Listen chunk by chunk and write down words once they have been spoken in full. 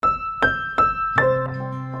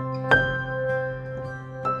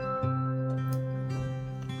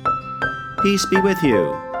Peace be with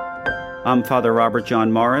you. I'm Father Robert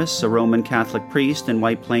John Morris, a Roman Catholic priest in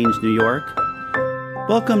White Plains, New York.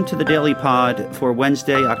 Welcome to the Daily Pod for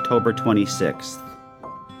Wednesday, October 26th.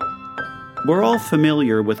 We're all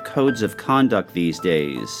familiar with codes of conduct these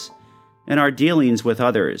days in our dealings with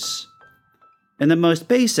others. In the most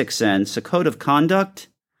basic sense, a code of conduct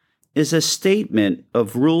is a statement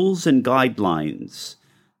of rules and guidelines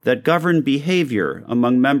that govern behavior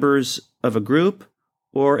among members of a group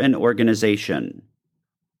or an organization.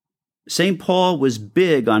 St. Paul was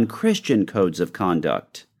big on Christian codes of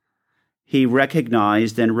conduct. He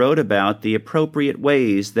recognized and wrote about the appropriate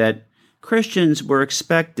ways that Christians were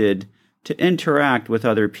expected to interact with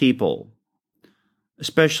other people,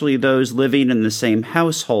 especially those living in the same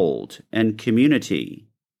household and community.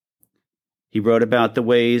 He wrote about the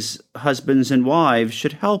ways husbands and wives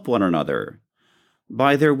should help one another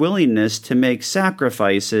by their willingness to make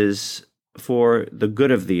sacrifices for the good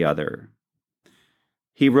of the other.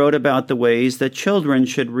 He wrote about the ways that children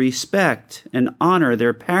should respect and honor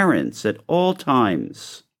their parents at all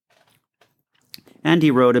times. And he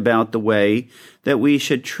wrote about the way that we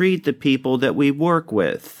should treat the people that we work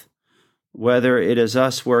with, whether it is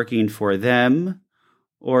us working for them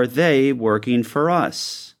or they working for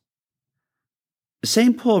us.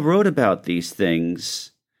 St. Paul wrote about these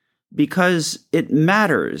things because it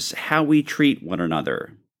matters how we treat one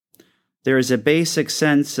another. There is a basic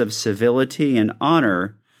sense of civility and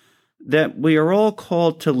honor that we are all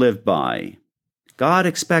called to live by. God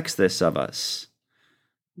expects this of us.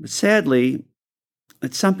 But sadly,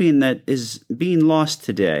 it's something that is being lost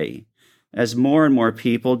today, as more and more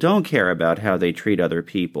people don't care about how they treat other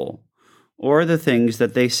people or the things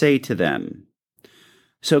that they say to them.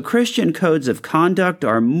 So Christian codes of conduct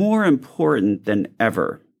are more important than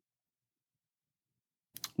ever.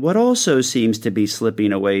 What also seems to be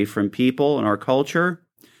slipping away from people in our culture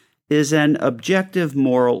is an objective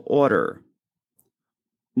moral order.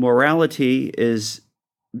 Morality is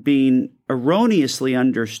being erroneously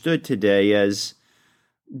understood today as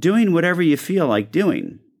doing whatever you feel like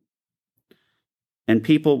doing. And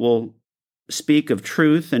people will speak of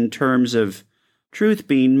truth in terms of truth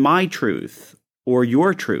being my truth or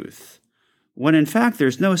your truth, when in fact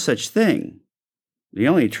there's no such thing. The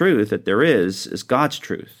only truth that there is God's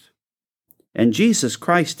truth. And Jesus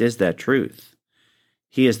Christ is that truth.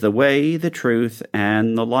 He is the way, the truth,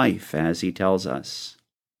 and the life, as he tells us.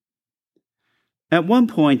 At one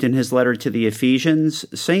point in his letter to the Ephesians,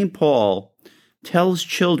 St. Paul tells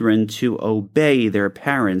children to obey their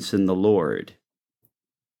parents in the Lord.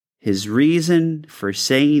 His reason for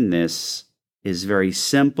saying this is very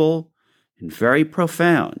simple and very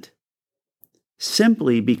profound.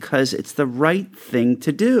 Simply because it's the right thing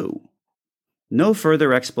to do. No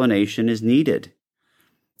further explanation is needed.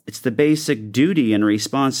 It's the basic duty and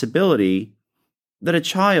responsibility that a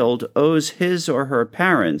child owes his or her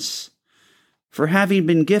parents for having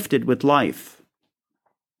been gifted with life.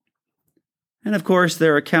 And of course,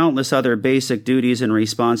 there are countless other basic duties and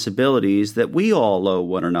responsibilities that we all owe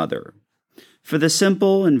one another, for the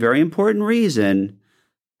simple and very important reason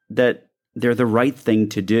that they're the right thing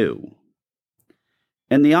to do.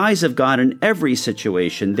 In the eyes of God, in every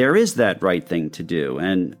situation, there is that right thing to do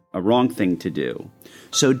and a wrong thing to do.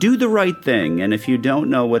 So do the right thing, and if you don't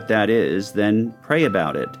know what that is, then pray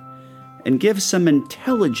about it and give some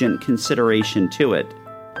intelligent consideration to it.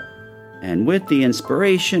 And with the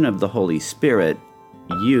inspiration of the Holy Spirit,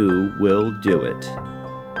 you will do it.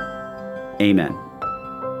 Amen.